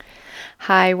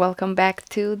Hi, welcome back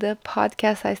to the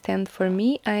podcast I Stand For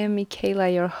Me. I am Michaela,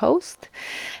 your host,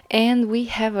 and we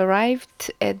have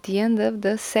arrived at the end of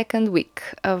the second week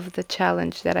of the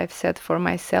challenge that I've set for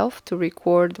myself to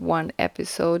record one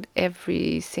episode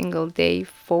every single day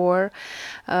for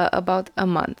about a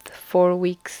month, 4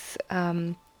 weeks,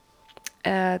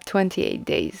 28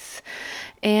 days.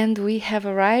 And we have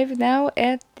arrived now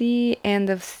at the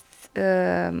end of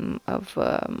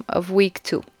week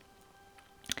two.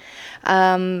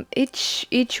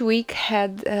 Each week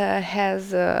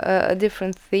has a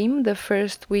different theme. The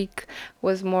first week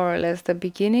was more or less the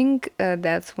beginning.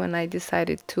 That's when I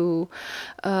decided to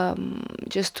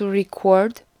just to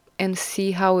record and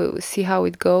see how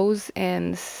it goes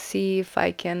and see if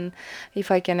I can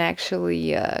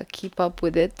actually keep up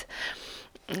with it.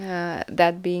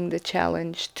 That being the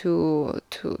challenge to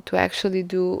actually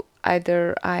do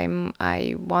either I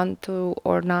want to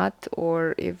or not,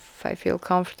 or if I feel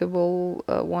comfortable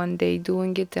one day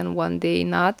doing it and one day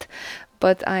not,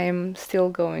 but I am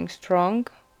still going strong,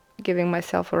 giving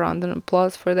myself a round of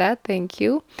applause for that. Thank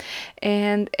you.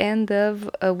 And end of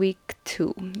week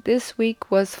two, this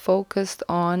week was focused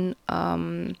on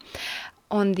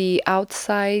the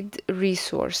outside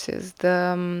resources,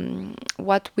 the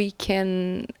what we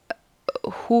can,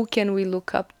 who can we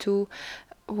look up to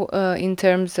in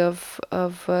terms of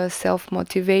self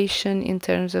motivation, in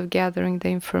terms of gathering the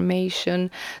information,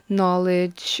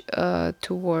 knowledge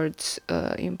towards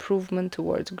improvement,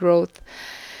 towards growth,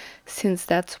 since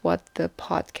that's what the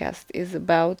podcast is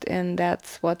about, and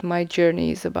that's what my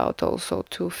journey is about also,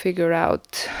 to figure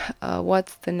out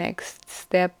what's the next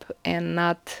step, and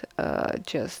not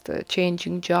just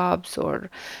changing jobs or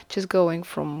just going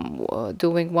from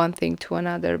doing one thing to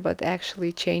another, but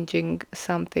actually changing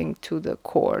something to the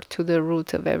core, to the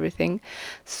root of everything,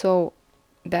 so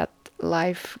that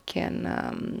life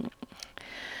can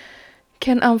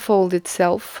unfold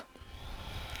itself,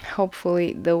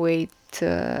 hopefully the way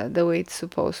it's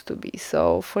supposed to be.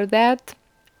 So for that,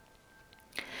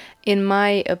 in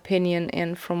my opinion,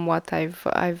 and from what I've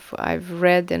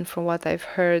read and from what I've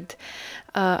heard,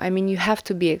 I mean, you have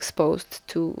to be exposed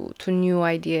to new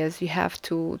ideas. You have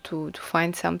to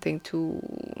find something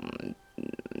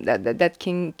that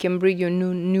can bring you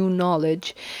new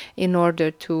knowledge in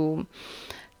order to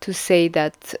say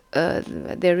that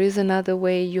there is another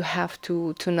way. You have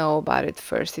to know about it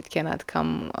first. It cannot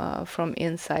come from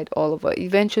inside all of it.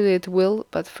 Eventually it will,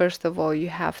 but first of all you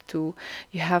have to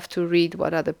read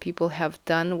what other people have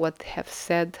done, what have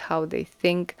said, how they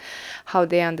think, how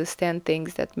they understand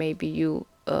things that maybe you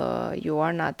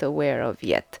are not aware of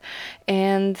yet.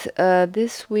 And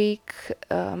this week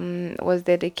was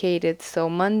dedicated. So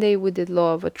Monday we did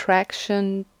Law of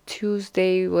Attraction.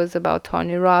 Tuesday was about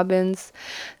Tony Robbins.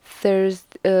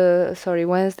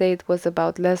 Wednesday it was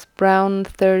about Les Brown.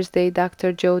 Thursday,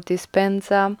 Dr. Joe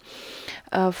Dispenza.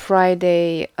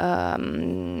 Friday,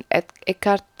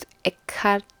 Eckhart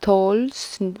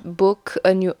Tolle's book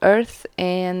A New Earth,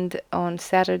 and on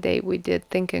Saturday we did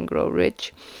Think and Grow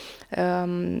Rich,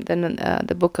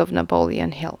 the book of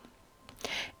Napoleon Hill.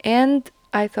 And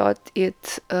I thought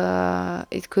it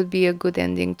could be a good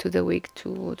ending to the week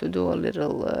to do a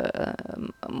little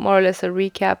more or less a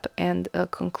recap and a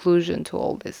conclusion to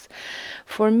all this.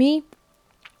 For me,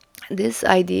 this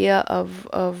idea of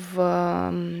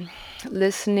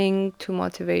listening to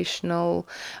motivational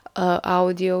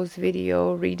audios,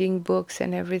 video, reading books,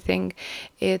 and everything,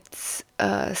 it's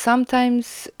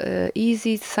sometimes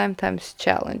easy, sometimes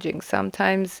challenging.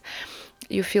 Sometimes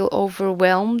you feel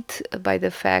overwhelmed by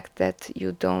the fact that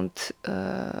you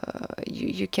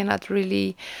cannot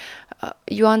really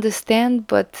you understand,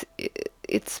 but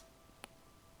it's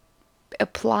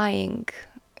applying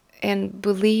and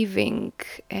believing.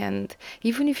 And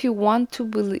even if you want to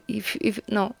believe, if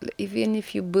no even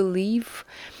if you believe,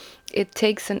 it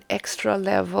takes an extra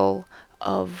level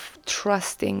of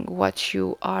trusting what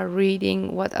you are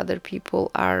reading, what other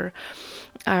people are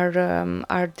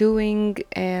doing.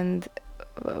 And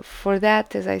for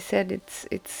that, as I said, it's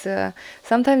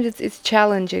sometimes it's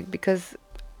challenging, because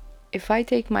if I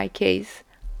take my case,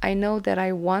 I know that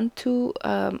I want to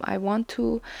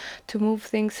move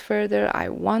things further. I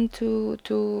want to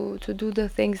do the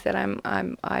things that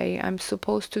I'm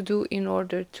supposed to do in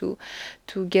order to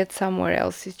get somewhere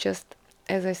else. It's just,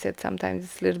 as I said, sometimes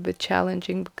it's a little bit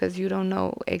challenging, because you don't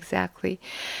know exactly.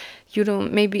 You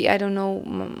don't maybe I don't know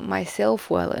myself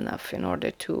well enough in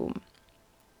order to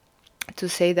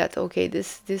say that, okay,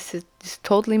 this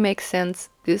totally makes sense.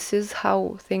 This is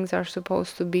how things are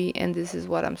supposed to be, and this is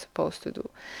what I'm supposed to do.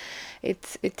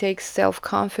 it takes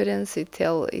self-confidence. It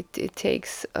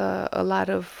takes a lot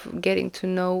of getting to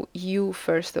know you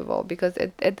first of all, because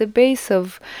at the base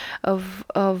of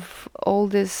all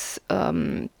this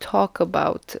talk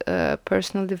about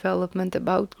personal development,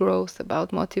 about growth,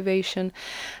 about motivation,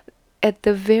 at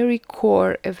the very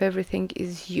core of everything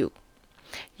is you.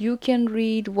 You can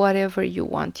read whatever you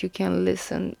want. You can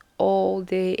listen all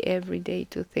day, every day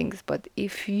to things. But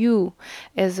if you,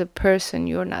 as a person,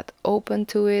 you're not open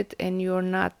to it and you're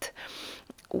not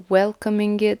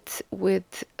welcoming it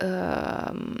with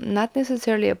not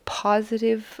necessarily a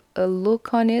positive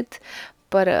look on it,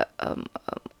 but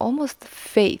almost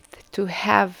faith, to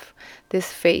have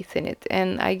this faith in it.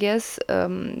 And I guess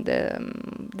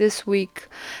this week,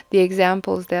 the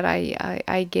examples that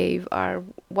I gave are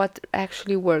what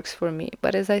actually works for me.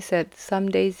 But as I said, some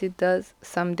days it does,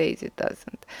 some days it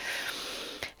doesn't.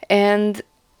 And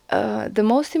the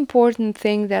most important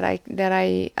thing that I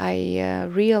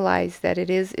realize that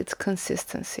it's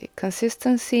consistency.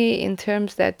 Consistency in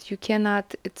terms that you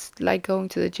cannot. It's like going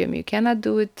to the gym. You cannot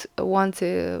do it once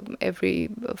every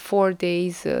 4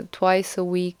 days, twice a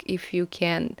week. If you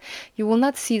can, you will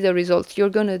not see the results. You're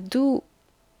gonna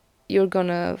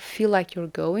feel like you're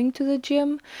going to the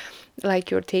gym, like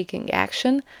you're taking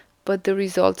action, but the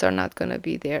results are not gonna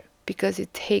be there, because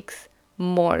it takes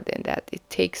more than that. It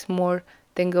takes more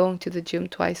than going to the gym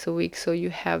twice a week, so you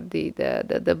have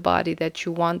the body that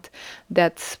you want,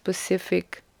 that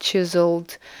specific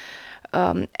chiseled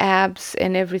abs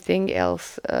and everything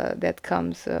else that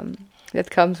comes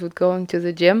with going to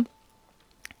the gym.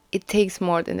 It takes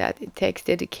more than that. It takes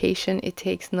dedication, it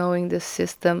takes knowing the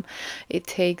system, it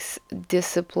takes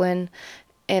discipline.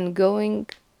 And going,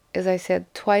 as I said,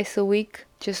 twice a week,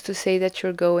 just to say that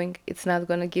you're going, it's not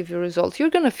going to give you results. You're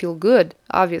going to feel good,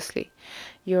 obviously.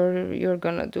 You're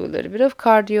going to do a little bit of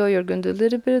cardio, you're going to do a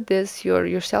little bit of this,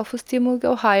 your self-esteem will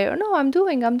go higher. No, I'm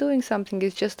doing something.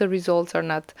 It's just the results are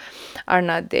not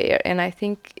there. And I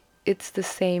think it's the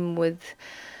same with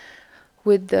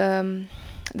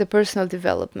the personal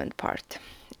development part.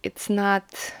 It's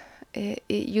not,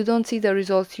 you don't see the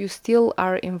results, you still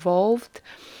are involved.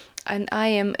 And I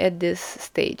am at this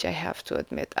stage, I have to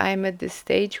admit. I am at this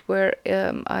stage where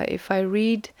if I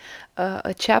read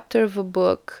a chapter of a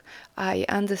book, I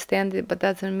understand it, but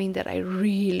doesn't mean that I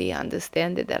really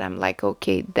understand it, that I'm like,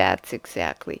 okay, that's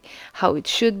exactly how it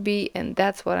should be, and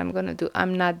that's what I'm going to do.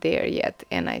 I'm not there yet.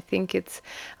 And I think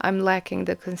I'm lacking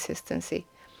the consistency.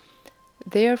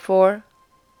 Therefore,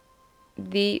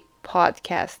 the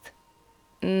podcast,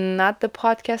 not the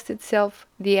podcast itself,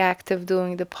 the act of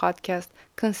doing the podcast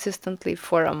consistently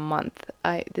for a month.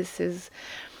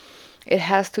 It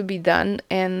has to be done,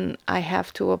 and I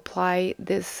have to apply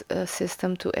this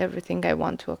system to everything I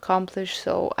want to accomplish.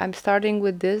 So I'm starting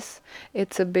with this.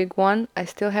 It's a big one. I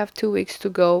still have 2 weeks to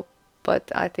go,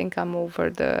 but I think I'm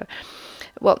over the.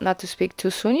 Well, not to speak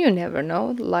too soon. You never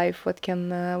know life. What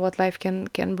life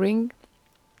can bring.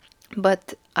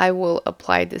 But I will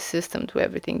apply the system to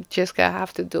everything. Just I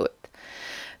have to do it.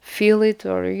 Feel it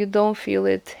or you don't feel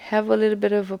it. Have a little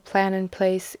bit of a plan in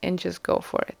place and just go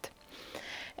for it.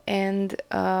 And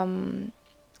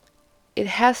it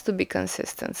has to be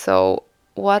consistent. So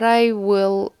I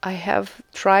have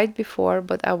tried before,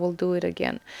 but I will do it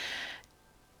again.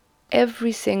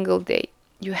 Every single day,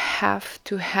 you have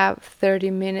to have 30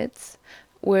 minutes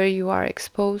where you are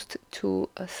exposed to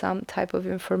some type of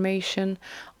information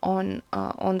on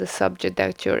the subject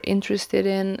that you're interested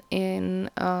in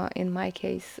my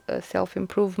case,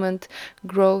 self-improvement,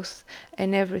 growth,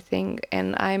 and everything.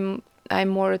 And I'm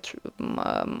more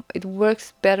it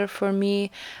works better for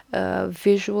me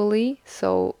visually,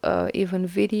 so even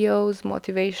videos,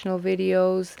 motivational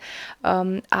videos,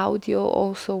 audio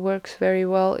also works very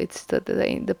well. It's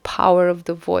the power of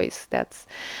the voice. That's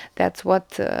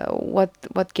what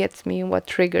gets me and what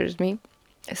triggers me.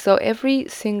 So every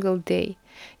single day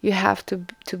you have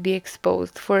to be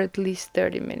exposed for at least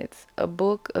 30 minutes. A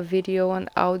book, a video, and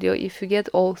audio. If you get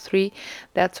all three,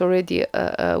 that's already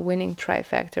a winning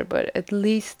trifecta, but at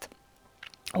least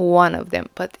one of them.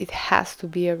 But it has to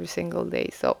be every single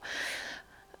day. So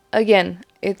again,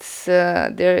 it's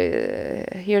there.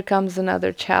 Here comes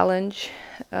another challenge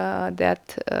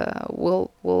that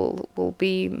will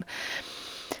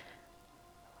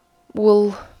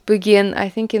begin, I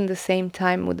think, in the same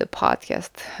time with the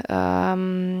podcast.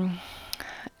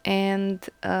 And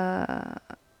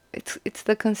it's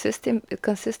the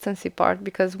consistency part,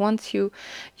 because once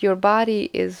your body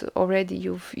is already,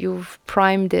 you've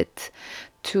primed it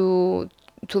to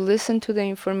listen to the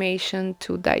information,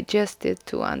 to digest it,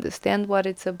 to understand what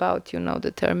it's about. You know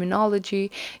the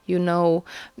terminology, you know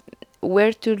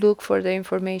where to look for the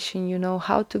information, you know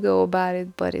how to go about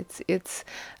it, but it's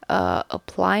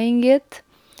applying it,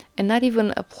 and not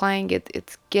even applying it,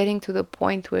 it's getting to the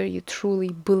point where you truly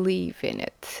believe in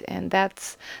it, and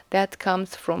that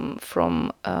comes from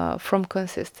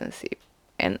consistency.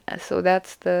 And so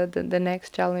that's the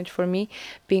next challenge for me,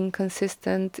 being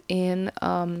consistent in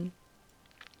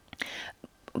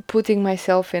putting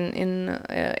myself in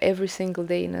every single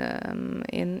day in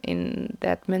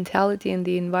that mentality, in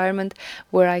the environment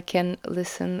where I can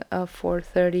listen for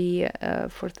 30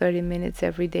 minutes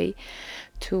every day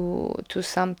to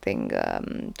something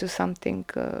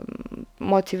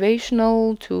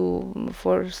motivational, to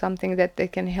for something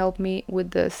that can help me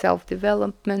with the self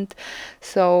development.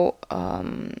 So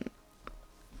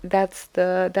that's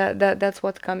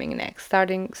what's coming next,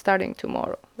 starting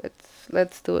tomorrow.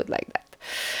 Let's do it like that.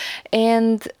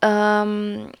 And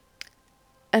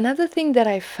another thing that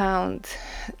I found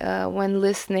when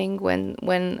listening,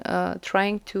 when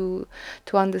trying to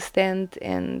understand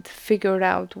and figure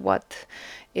out what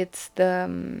it's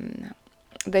the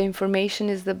information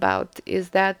is about, is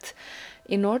that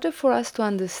in order for us to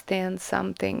understand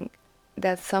something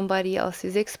that somebody else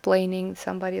is explaining,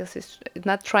 somebody else is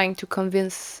not trying to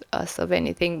convince us of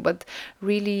anything, but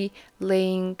really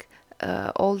laying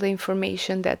all the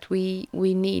information that we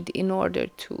need in order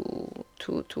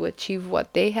to achieve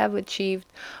what they have achieved,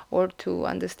 or to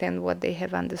understand what they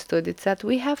have understood. It's that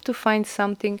we have to find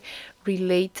something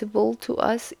relatable to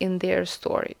us in their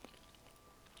story.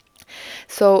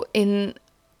 So in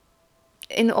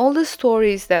all the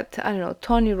stories that, I don't know,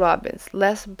 Tony Robbins,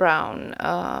 Les Brown,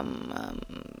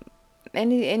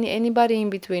 anybody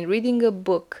in between, reading a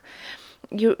book,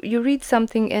 you read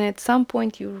something, and at some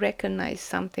point you recognize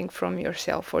something from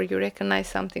yourself, or you recognize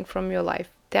something from your life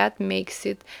that makes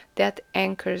it, that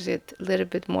anchors it a little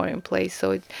bit more in place.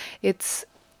 So it's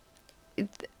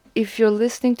if you're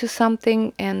listening to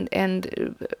something, and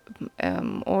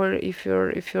or if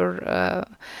you're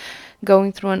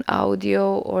going through an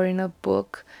audio or in a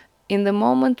book, in the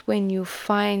moment when you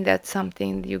find that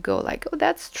something, you go like, oh,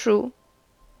 that's true,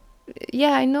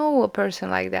 yeah, I know a person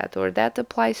like that, or that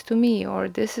applies to me, or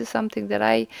this is something that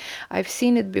I've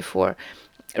seen it before.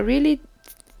 Really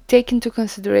take into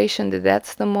consideration that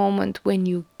that's the moment when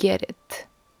you get it.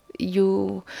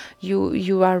 You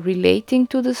are relating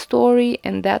to the story,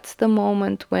 and that's the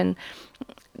moment when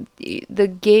the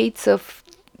gates of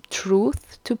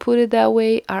truth, to put it that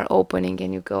way, are opening,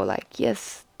 and you go like,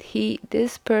 yes,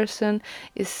 this person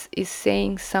is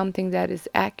saying something that is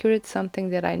accurate,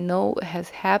 something that I know has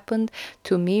happened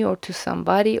to me or to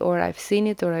somebody, or I've seen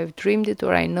it, or I've dreamed it,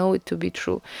 or I know it to be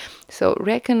true. So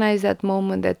recognize that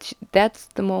moment, that's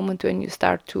the moment when you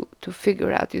start to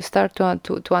figure out, you start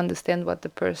to understand what the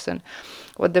person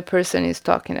is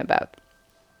talking about.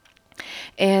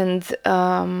 And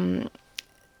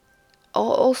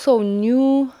also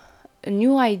new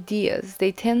ideas,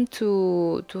 they tend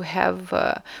to have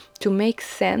to make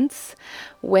sense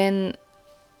when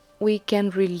we can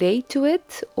relate to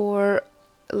it, or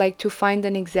like to find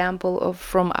an example of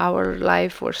from our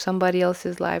life or somebody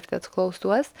else's life that's close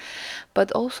to us.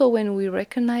 But also when we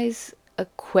recognize a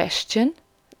question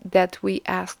that we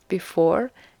asked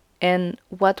before, and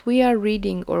what we are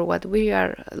reading or what we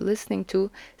are listening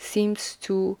to seems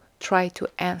to try to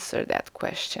answer that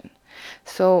question.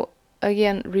 So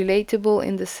again, relatable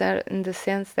in the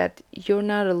sense that you're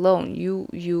not alone.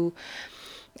 You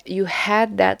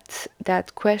had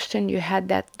that question, you had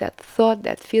that thought,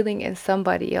 that feeling, and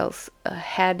somebody else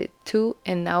had it too,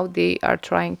 and now they are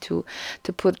trying to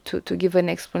give an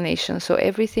explanation. So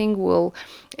everything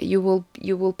you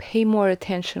will pay more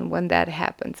attention when that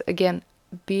happens. Again,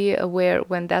 be aware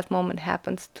when that moment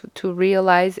happens, to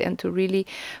realize and to really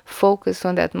focus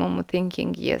on that moment,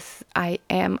 thinking, yes, I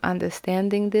am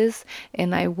understanding this,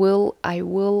 and I will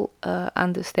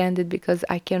understand it because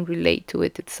I can relate to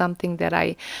it. It's something that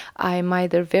I'm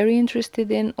either very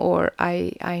interested in, or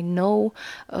I know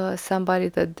somebody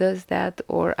that does that,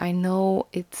 or I know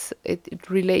it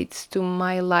relates to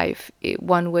my life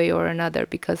one way or another,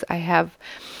 because I have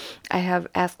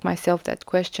asked myself that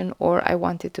question, or I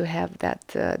wanted to have that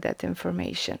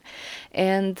information.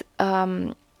 And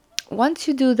once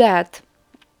you do that,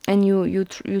 and you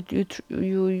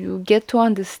get to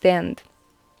understand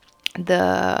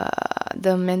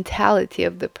the mentality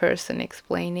of the person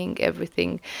explaining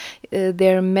everything,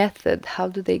 their method, how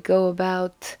do they go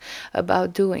about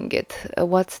doing it,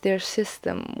 what's their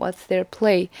system, what's their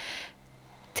play.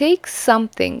 Take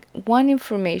something, one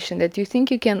information that you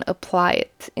think you can apply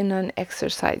it in an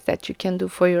exercise that you can do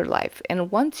for your life.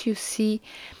 And once you see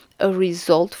a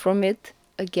result from it,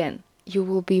 again, you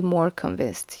will be more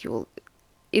convinced.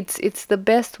 it's the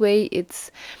best way.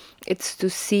 It's to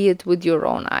see it with your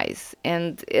own eyes.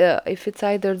 And if it's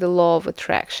either the law of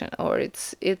attraction, or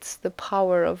it's the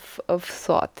power of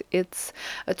thought, it's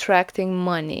attracting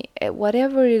money,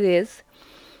 whatever it is,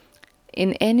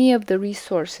 in any of the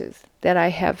resources that I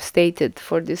have stated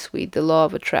for this week, the law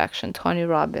of attraction, Tony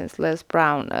Robbins, Les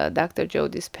Brown, Dr. Joe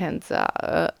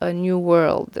Dispenza, A New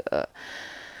World,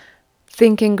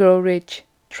 Think and Grow Rich,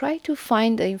 try to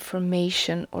find the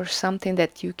information or something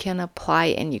that you can apply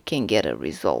and you can get a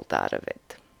result out of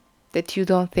it, that you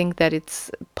don't think that it's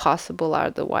possible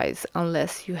otherwise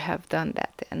unless you have done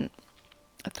that. And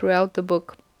throughout the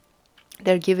book,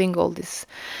 they're giving all this,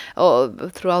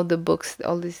 throughout the books,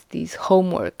 all these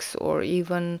homeworks, or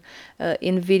even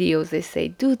in videos, they say,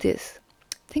 do this,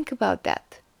 think about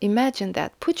that, imagine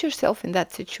that, put yourself in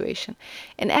that situation,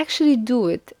 and actually do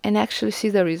it, and actually see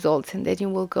the results, and then you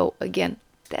will go again.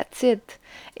 That's it.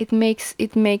 It makes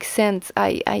sense.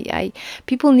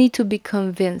 People need to be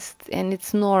convinced, and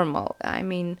it's normal. I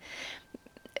mean,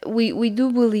 we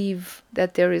do believe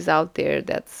that there is out there,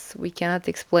 that's, we cannot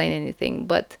explain anything,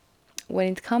 but when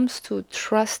it comes to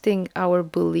trusting our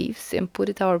beliefs and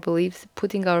putting our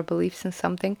beliefs in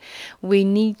something, we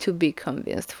need to be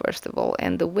convinced, first of all.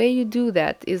 And the way you do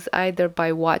that is either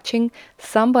by watching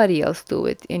somebody else do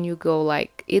it and you go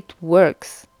like, it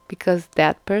works because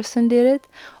that person did it,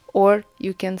 or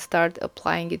you can start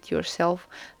applying it yourself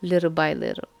little by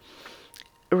little.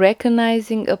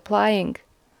 Recognizing, applying,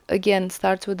 again,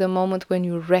 starts with the moment when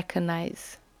you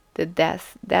recognize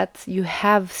that's you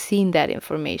have seen that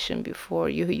information before,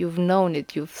 you've known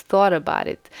it, you've thought about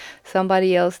it,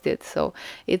 somebody else did, so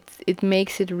it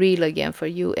makes it real again for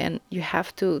you. And you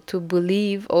have to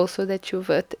believe also that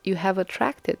you have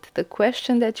attracted the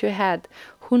question that you had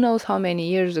who knows how many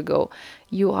years ago.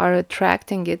 You are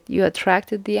attracting it, you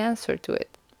attracted the answer to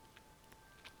it.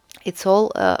 It's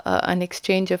all an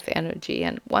exchange of energy.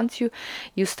 And once you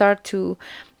start to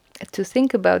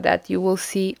think about that, you will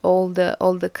see all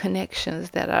the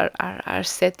connections that are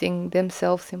setting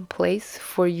themselves in place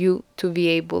for you to be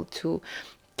able to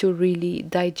really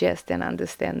digest and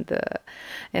understand the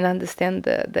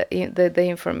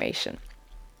information.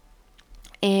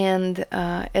 And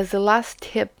as a last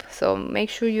tip, so make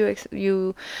sure you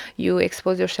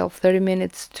expose yourself 30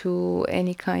 minutes to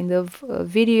any kind of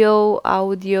video,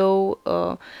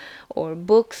 audio, or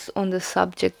books on the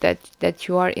subject that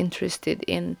you are interested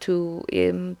in, to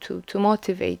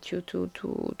motivate you,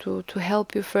 to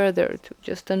help you further, to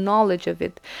just the knowledge of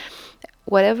it.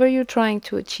 Whatever you're trying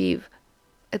to achieve,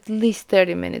 at least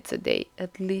 30 minutes a day,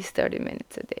 at least 30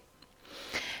 minutes a day.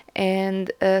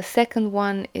 And second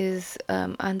one is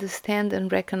understand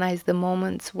and recognize the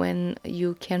moments when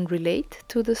you can relate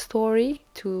to the story,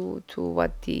 to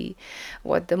what the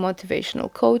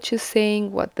motivational coach is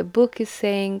saying, what the book is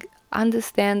saying.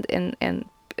 Understand and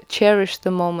cherish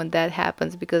the moment that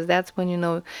happens, because that's when you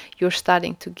know you're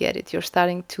starting to get it. You're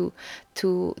starting to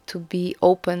be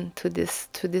open to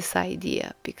this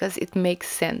idea, because it makes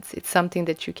sense. It's something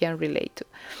that you can relate to.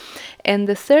 And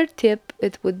the third tip,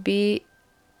 it would be,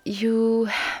 you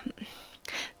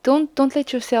don't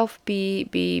let yourself be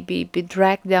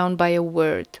dragged down by a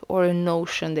word or a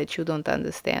notion that you don't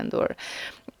understand, or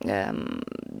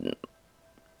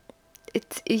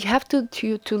you have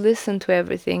to listen to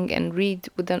everything and read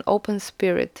with an open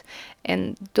spirit,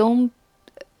 and don't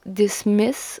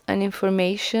dismiss an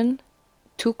information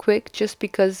too quick just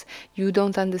because you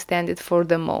don't understand it for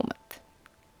the moment.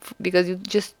 Because you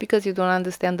don't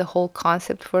understand the whole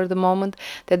concept for the moment,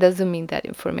 that doesn't mean that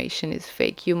information is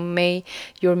fake.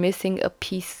 You're missing a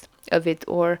piece of it,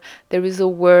 or there is a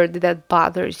word that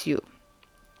bothers you.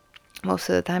 Most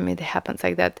of the time it happens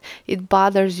like that. It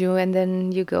bothers you, and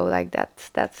then you go like,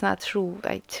 that's not true,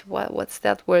 right? What's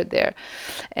that word there?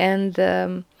 And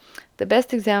the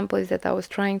best example is that I was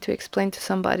trying to explain to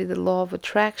somebody the law of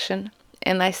attraction,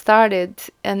 and I started,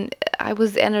 and I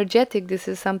was energetic. This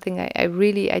is something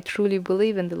I truly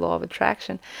believe in, the law of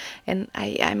attraction. And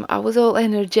I was all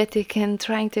energetic and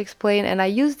trying to explain, and I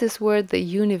used this word, the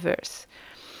universe.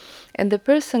 And the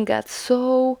person got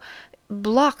so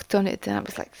blocked on it, and I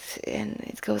was like, and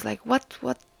it goes like, what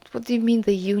do you mean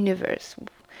the universe?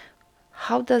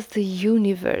 How does the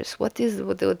universe, what is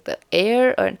with the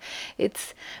air? Or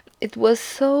it was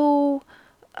so,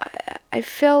 I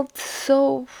felt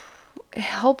so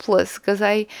helpless, because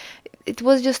it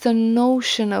was just a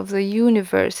notion of the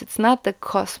universe. It's not the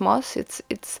cosmos.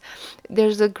 It's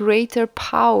there's a greater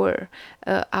power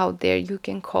out there. You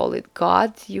can call it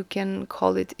God, you can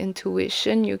call it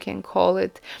intuition, you can call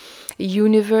it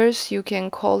universe, you can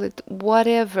call it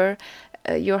whatever.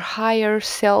 your higher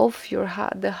self,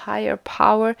 the higher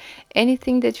power,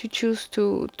 anything that you choose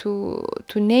to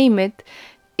name it,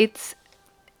 it's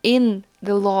in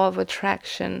the law of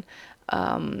attraction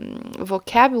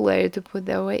vocabulary, to put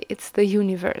that way. It's the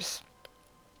universe.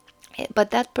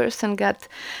 But that person got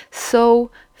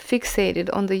so fixated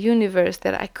on the universe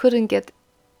that I couldn't get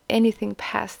anything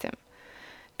past him,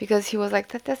 because he was like,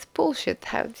 that's bullshit.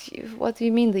 What do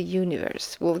you mean the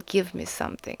universe will give me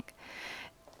something?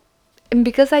 And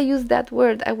because I used that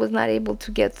word, I was not able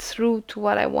to get through to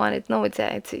what I wanted. No, it's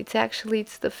actually,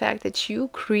 it's the fact that you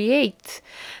create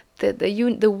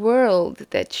the world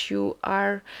that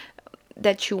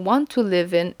you want to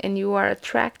live in, and you are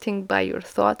attracting by your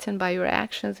thoughts and by your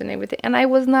actions and everything. And I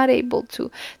was not able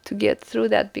to get through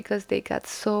that, because they got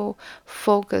so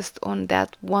focused on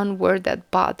that one word that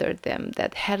bothered them,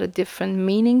 that had a different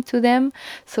meaning to them.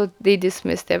 So they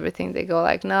dismissed everything. They go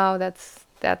like, no, that's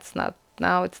not,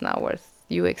 now it's not worth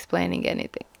you explaining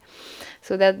anything.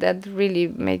 So that really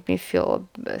made me feel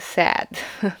sad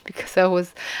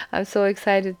because I'm so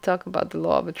excited to talk about the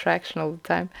law of attraction all the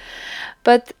time.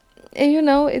 But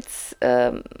it's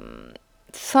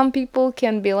some people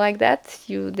can be like that.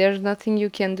 There's nothing you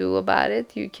can do about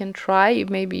it. You can try. You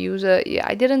maybe use a. Yeah,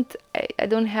 I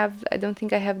don't have. I don't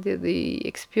think I have the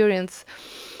experience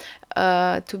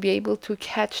to be able to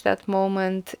catch that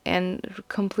moment and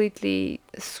completely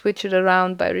switch it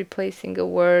around by replacing a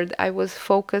word. I was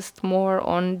focused more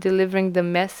on delivering the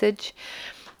message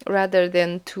rather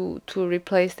than to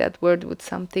replace that word with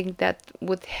something that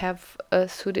would have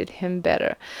suited him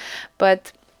better.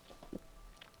 But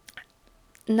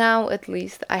now at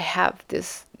least I have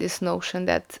this notion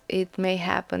that it may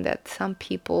happen that some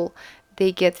people,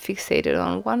 they get fixated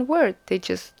on one word.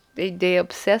 They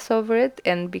obsess over it,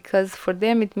 and because for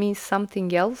them it means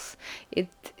something else,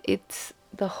 it's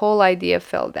the whole idea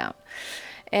fell down.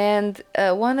 And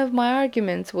one of my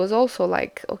arguments was also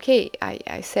like, okay,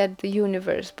 I said the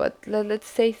universe, but let's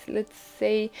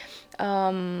say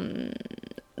um,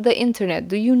 the internet.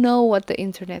 Do you know what the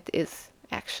internet is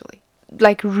actually?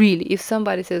 Like, really, if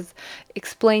somebody says,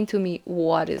 explain to me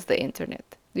what is the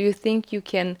internet, do you think you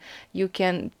can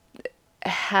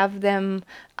have them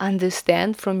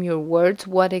understand from your words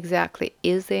what exactly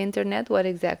is the internet, what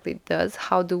exactly it does,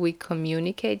 how do we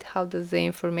communicate, how does the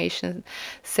information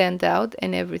send out,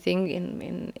 and everything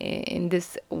in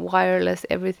this wireless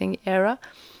everything era?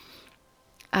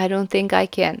 I don't think I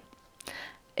can.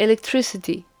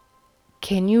 Electricity,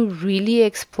 can you really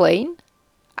explain?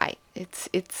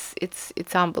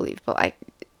 It's unbelievable.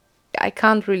 I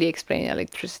can't really explain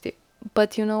electricity.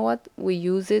 But you know what? We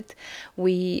use it.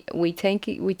 We take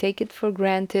it for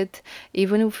granted.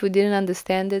 Even if we didn't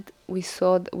understand it, we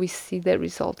see the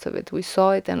results of it. We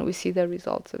saw it and we see the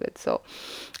results of it. So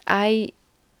I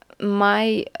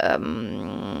my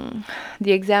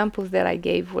the examples that I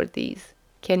gave were these.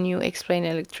 Can you explain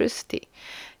electricity?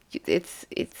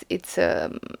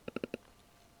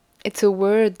 It's a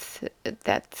word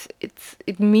that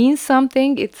it means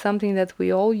something. It's something that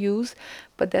we all use,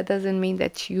 but that doesn't mean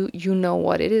that you know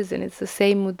what it is. And it's the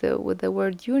same with the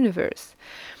word universe.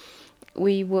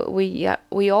 We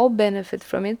all benefit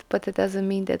from it, but it doesn't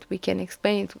mean that we can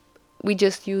explain it. We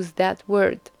just use that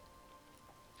word,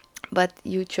 but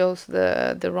you chose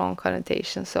the wrong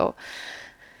connotation. So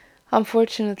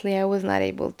unfortunately, I was not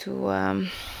able to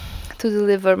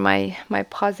deliver my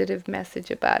positive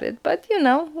message about it. But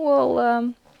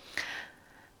we'll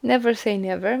never say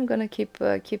never. I'm gonna keep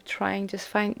trying.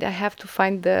 I have to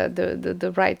find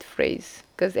the right phrase,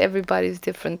 because everybody's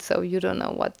different. So you don't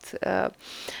know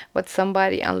what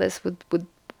somebody, unless with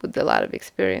a lot of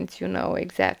experience, you know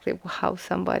exactly how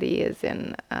somebody is,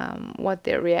 and what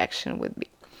their reaction would be.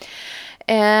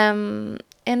 And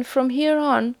from here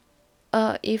on,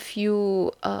 if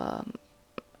you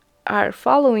are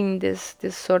following this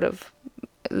sort of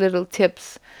little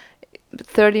tips,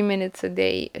 30 minutes a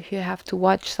day, you have to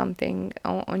watch something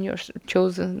on your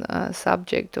chosen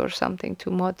subject, or something to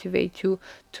motivate you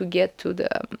to get to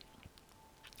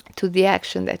the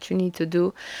action that you need to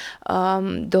do.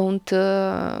 Don't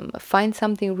find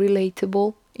something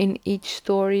relatable in each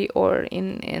story, or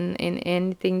in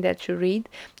anything that you read,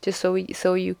 just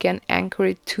so you can anchor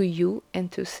it to you,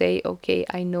 and to say, okay,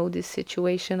 I know this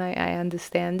situation, I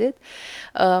understand it.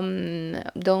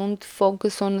 Don't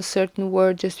focus on a certain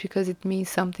word just because it means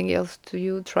something else to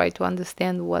you. Try to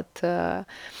understand what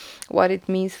it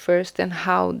means first, and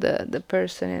how the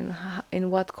person, in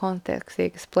what context they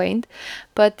explained.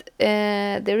 But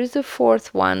there is a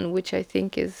fourth one, which I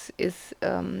think is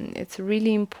it's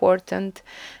really important,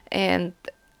 and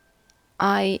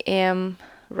I am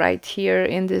right here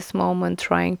in this moment,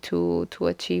 trying to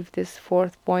achieve this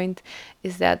fourth point,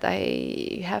 is that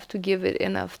I have to give it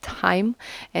enough time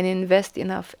and invest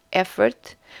enough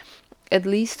effort, at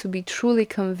least to be truly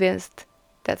convinced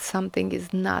that something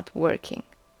is not working.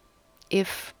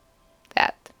 If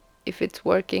that, if it's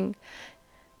working,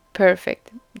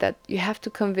 perfect. That you have to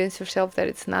convince yourself that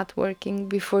it's not working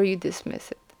before you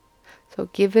dismiss it. So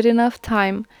give it enough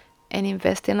time and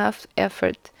invest enough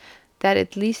effort that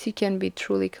at least you can be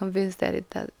truly convinced that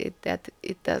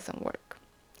it doesn't work.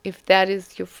 If that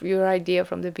is your idea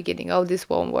from the beginning, oh, this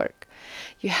won't work,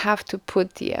 you have to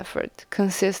put the effort,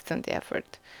 consistent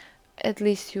effort. At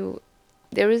least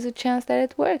there is a chance that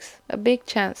it works, a big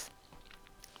chance,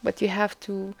 but you have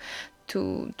to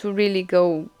really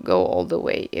go all the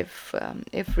way if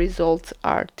results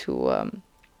are to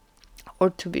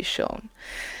be shown.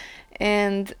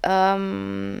 And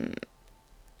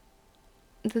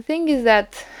the thing is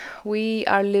that we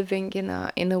are living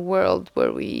in a world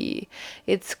where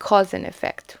it's cause and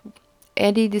effect.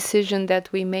 Any decision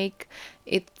that we make,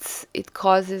 it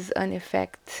causes an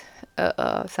effect.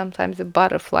 Sometimes a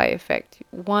butterfly effect.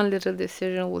 One little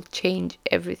decision will change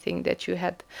everything that you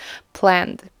had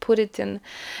planned. Put it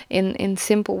in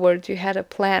simple words. You had a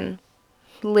plan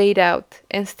laid out,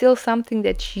 and still something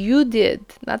that you did,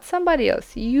 not somebody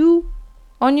else, you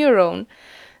on your own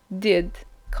did,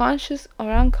 conscious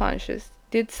or unconscious,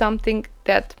 did something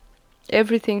that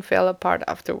everything fell apart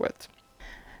afterwards.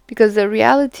 Because the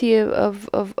reality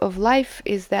of life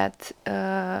is that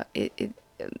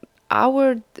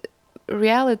our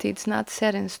reality, it's not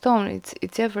set in stone,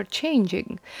 it's ever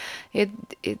changing. It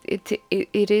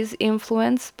is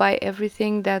influenced by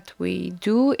everything that we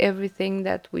do, everything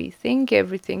that we think,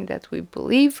 everything that we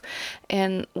believe,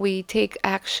 and we take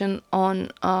action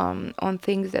on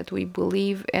things that we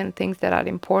believe and things that are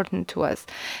important to us.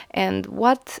 And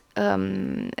what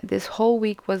this whole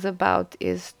week was about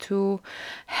is to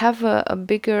have a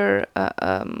bigger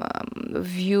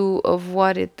view of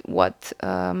what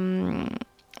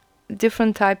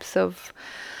different types of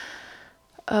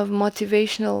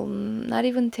motivational, not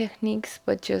even techniques,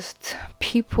 but just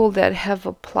people that have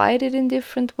applied it in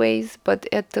different ways. But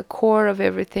at the core of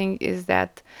everything is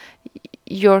that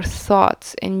your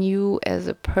thoughts and you as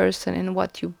a person and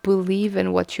what you believe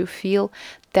and what you feel,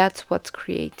 that's what's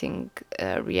creating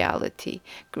reality.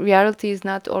 Reality is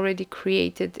not already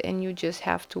created, and you just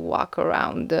have to walk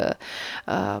around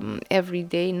every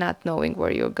day not knowing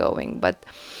where you're going. But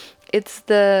it's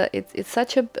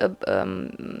such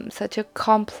a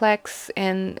complex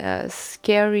and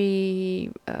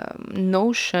scary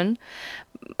notion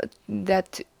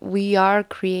that we are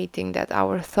creating, that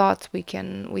our thoughts, we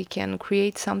can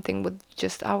create something with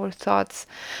just our thoughts.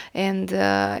 And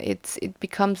it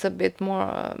becomes a bit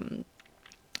more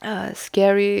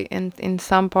scary in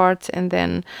some parts, and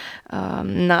then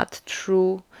not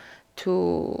true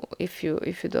to if you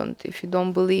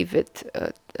don't believe it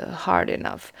hard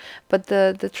enough. But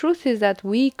the truth is that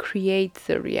we create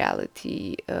the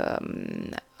reality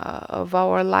of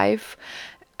our life.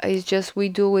 It's just we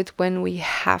do it when we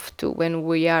have to, when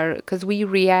we are, because we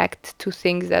react to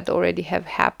things that already have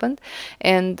happened,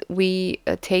 and we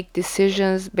take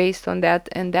decisions based on that,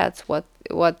 and that's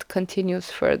what continues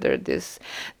further this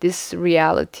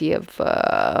reality of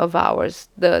ours.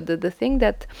 The thing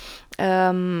that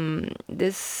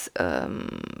this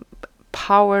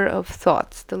power of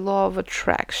thoughts, the law of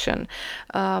attraction,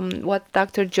 what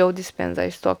Dr. Joe Dispenza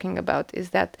is talking about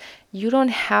is that you don't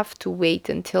have to wait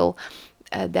until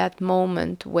that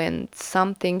moment when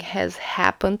something has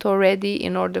happened already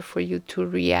in order for you to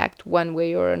react one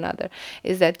way or another.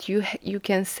 Is that you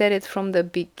can set it from the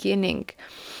beginning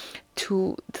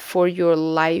for your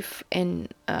life and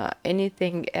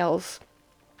anything else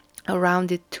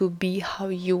around it to be how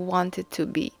you want it to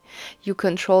be. You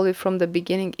control it from the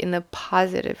beginning in a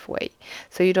positive way.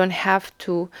 So you don't have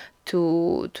to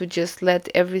just let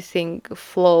everything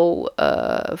flow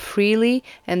freely,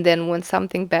 and then when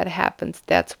something bad happens,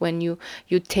 that's when you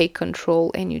take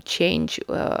control and you change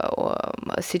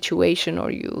a situation,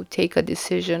 or you take a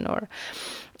decision. Or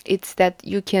it's that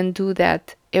you can do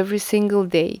that every single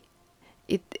day,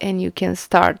 and you can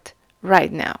start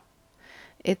right now.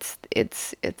 It's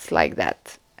like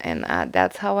that. And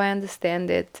that's how I understand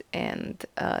it, and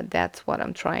that's what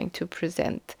I'm trying to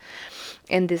present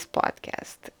in this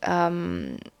podcast.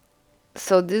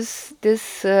 So this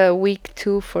week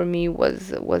too for me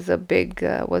was a big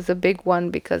one,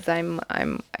 because I'm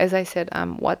as I said,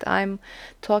 what I'm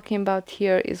talking about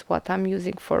here is what I'm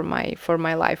using for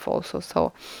my life also.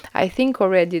 So I think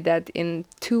already that in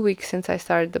 2 weeks since I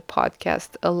started the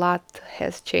podcast, a lot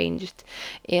has changed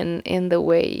in the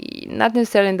way, not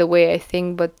necessarily in the way I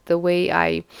think, but the way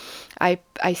I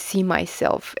see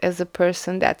myself as a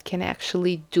person that can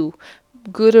actually do,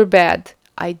 good or bad,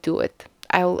 I do it.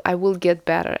 I will get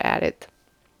better at it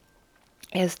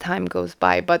as time goes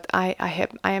by. But I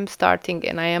am starting,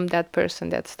 and I am that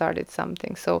person that started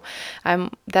something. So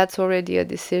that's already a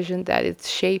decision that it's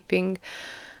shaping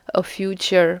a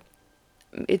future.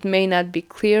 It may not be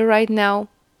clear right now,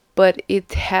 but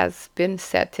it has been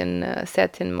set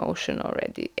in motion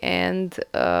already.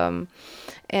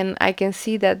 And I can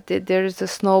see that there's a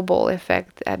snowball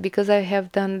effect, because I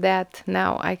have done that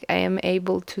now. I am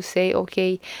able to say,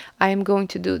 okay, I am going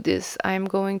to do this. I am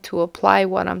going to apply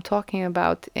what I'm talking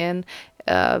about, and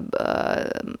uh, uh,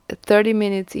 30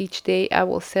 minutes each day I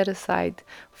will set aside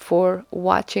for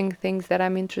watching things that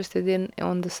I'm interested in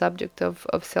on the subject of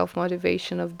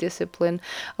self-motivation, of discipline,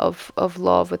 of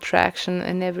law of attraction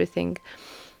and everything,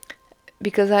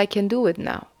 because I can do it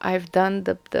now. I've done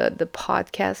the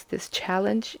podcast, this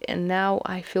challenge, and now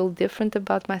I feel different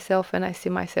about myself, and I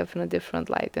see myself in a different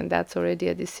light. And that's already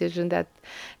a decision that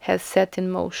has set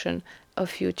in motion a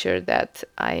future that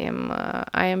I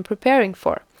am preparing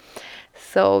for.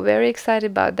 So very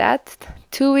excited about that.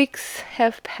 2 weeks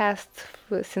have passed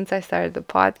since I started the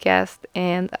podcast,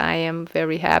 and I am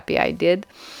very happy I did,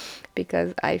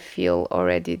 because I feel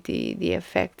already the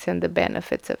effects and the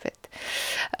benefits of it.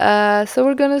 So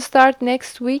we're gonna start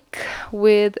next week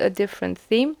with a different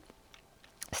theme,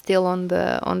 still on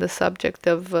the subject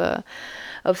of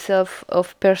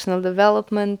personal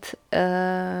development,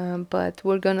 but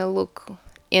we're gonna look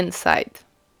inside.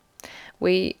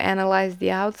 We analyze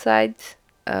the outside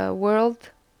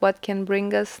world, what can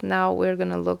bring us. Now we're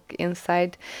gonna look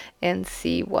inside and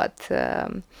see what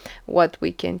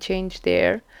we can change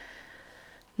there.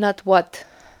 Not what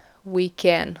we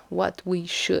can, what we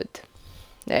should.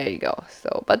 There you go.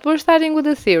 So, but we're starting with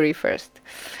the theory first.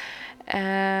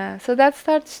 So that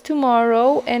starts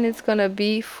tomorrow, and it's gonna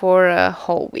be for a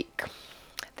whole week.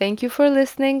 Thank you for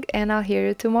listening, and I'll hear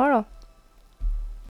you tomorrow.